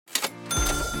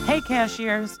Hey,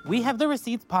 cashiers! We Have the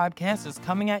Receipts podcast is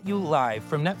coming at you live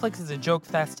from Netflix's A Joke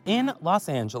Fest in Los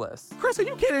Angeles. Chris, are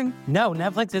you kidding? No,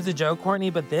 Netflix is a joke, Courtney,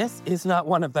 but this is not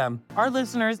one of them. Our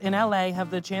listeners in LA have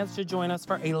the chance to join us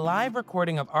for a live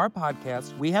recording of our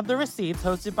podcast, We Have the Receipts,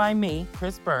 hosted by me,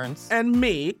 Chris Burns. And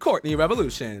me, Courtney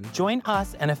Revolution. Join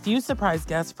us and a few surprise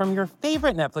guests from your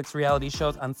favorite Netflix reality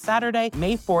shows on Saturday,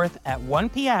 May 4th at 1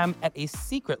 p.m. at a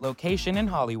secret location in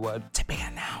Hollywood. To be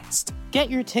announced. Get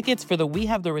your tickets for the We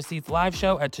Have the Receipts live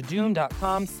show at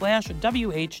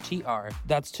tudum.com/WHTR.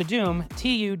 That's Tudum,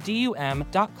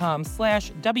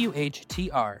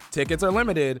 TUDUM.com/WHTR. Tickets are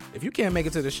limited. If you can't make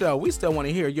it to the show, we still want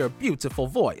to hear your beautiful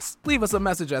voice. Leave us a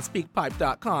message at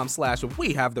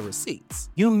speakpipe.com/We Have the Receipts.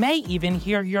 You may even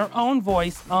hear your own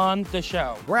voice on the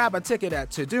show. Grab a ticket at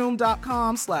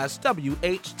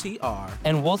tudum.com/WHTR.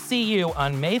 And we'll see you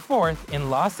on May 4th in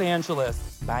Los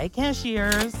Angeles. Bye,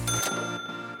 cashiers.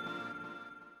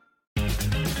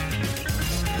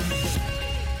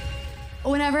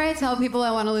 Whenever I tell people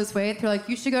I want to lose weight, they're like,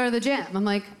 you should go to the gym. I'm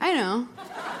like, I know.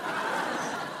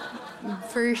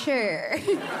 For sure.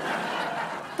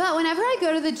 But whenever I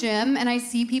go to the gym and I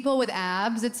see people with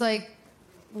abs, it's like,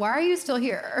 why are you still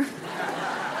here?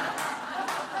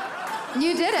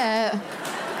 You did it.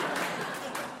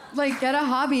 Like, get a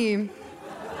hobby.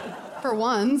 For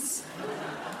once.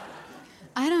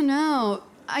 I don't know.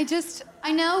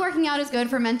 I know working out is good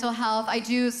for mental health. I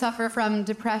do suffer from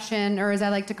depression, or as I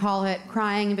like to call it,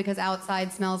 crying because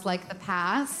outside smells like the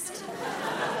past.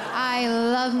 I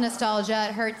love nostalgia.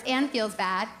 It hurts and feels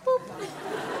bad. Boop.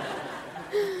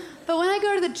 But when I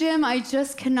go to the gym, I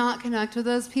just cannot connect with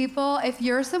those people. If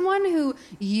you're someone who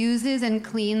uses and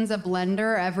cleans a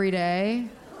blender every day,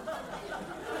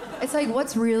 it's like,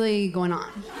 what's really going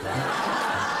on?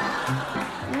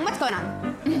 What's going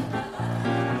on?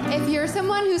 If you're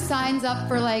someone who signs up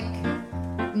for, like,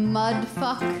 mud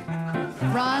fuck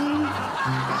run,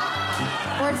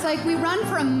 or it's like, we run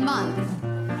for a month,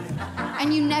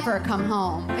 and you never come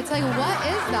home. It's like, what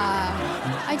is that?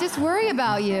 I just worry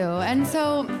about you. And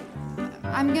so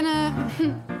I'm gonna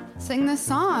sing this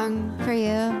song for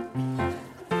you.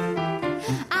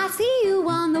 I see you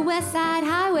on the West Side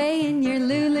Highway in your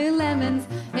Lululemons.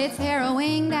 It's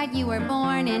harrowing that you were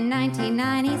born in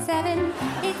 1997.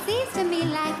 It seems to me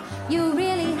like you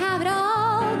really have it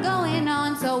all going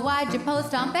on. So why'd you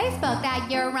post on Facebook that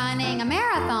you're running a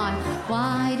marathon?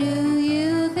 Why do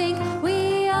you think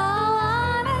we all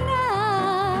wanna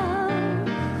know?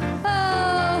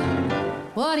 Oh,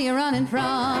 what are you running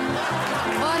from?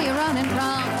 What are you running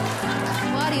from?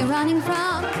 What are you running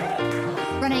from?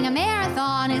 Running a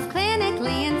marathon is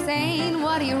clinically insane.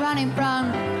 What are you running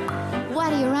from?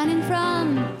 What are you running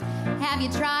from? Have you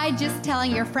tried just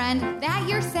telling your friend that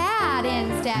you're sad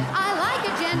instead? I like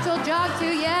a gentle jog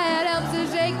too, yeah, it helps to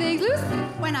shake things loose.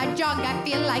 When I jog, I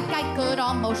feel like I could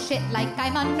almost shit like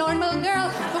I'm a normal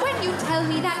girl. But when you tell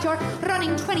me that you're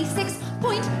running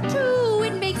 26.2,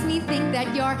 it makes me think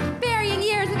that you're burying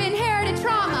years of inherited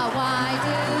trauma. Why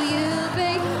do you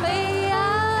think we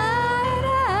are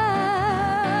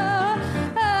now?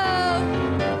 Oh,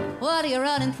 what are you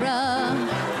running from?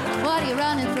 What are you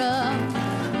running from?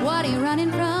 What are you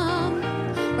running from?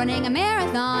 Running a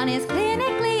marathon is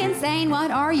clinically insane.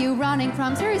 What are you running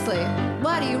from? Seriously,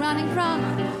 what are you running from?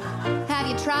 Have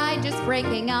you tried just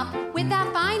breaking up with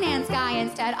that finance guy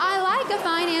instead? I like a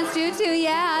finance dude too,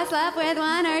 yeah. I slept with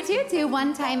one or two.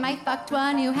 One time I fucked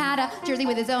one who had a jersey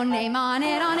with his own name on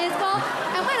it on his wall.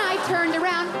 And when I turned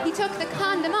around, he took the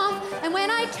condom off. And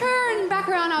when I turned back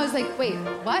around, I was like, wait,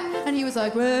 what? And he was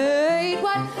like, wait,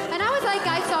 what? And I was like,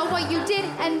 I saw what you did.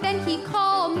 And then he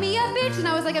called me a bitch. And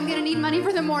I was like, I'm gonna need money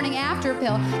for the morning after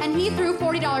pill. And he threw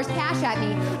 $40 cash at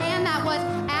me. And that was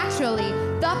actually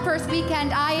the first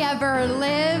weekend I ever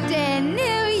lived in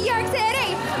New York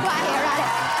City. What are you running?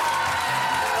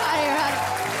 What are you running?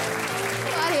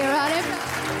 What are you running?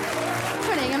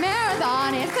 Running a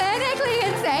marathon is clinically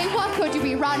insane. What could you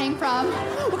be running from?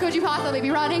 What could you possibly be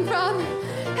running from?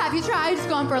 Have you tried just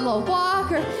going for a little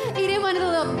walk or eating one of the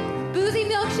little boozy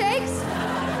milkshakes?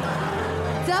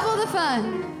 Double the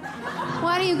fun.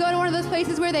 Why don't you go to one of those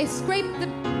places where they scrape the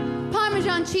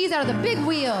Parmesan cheese out of the big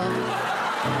wheel?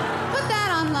 Put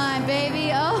that online,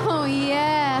 baby. Oh,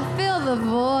 yeah. Fill the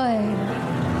void.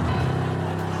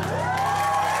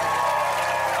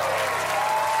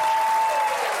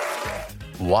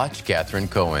 Watch Catherine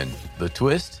Cohen. The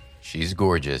twist? She's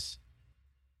gorgeous.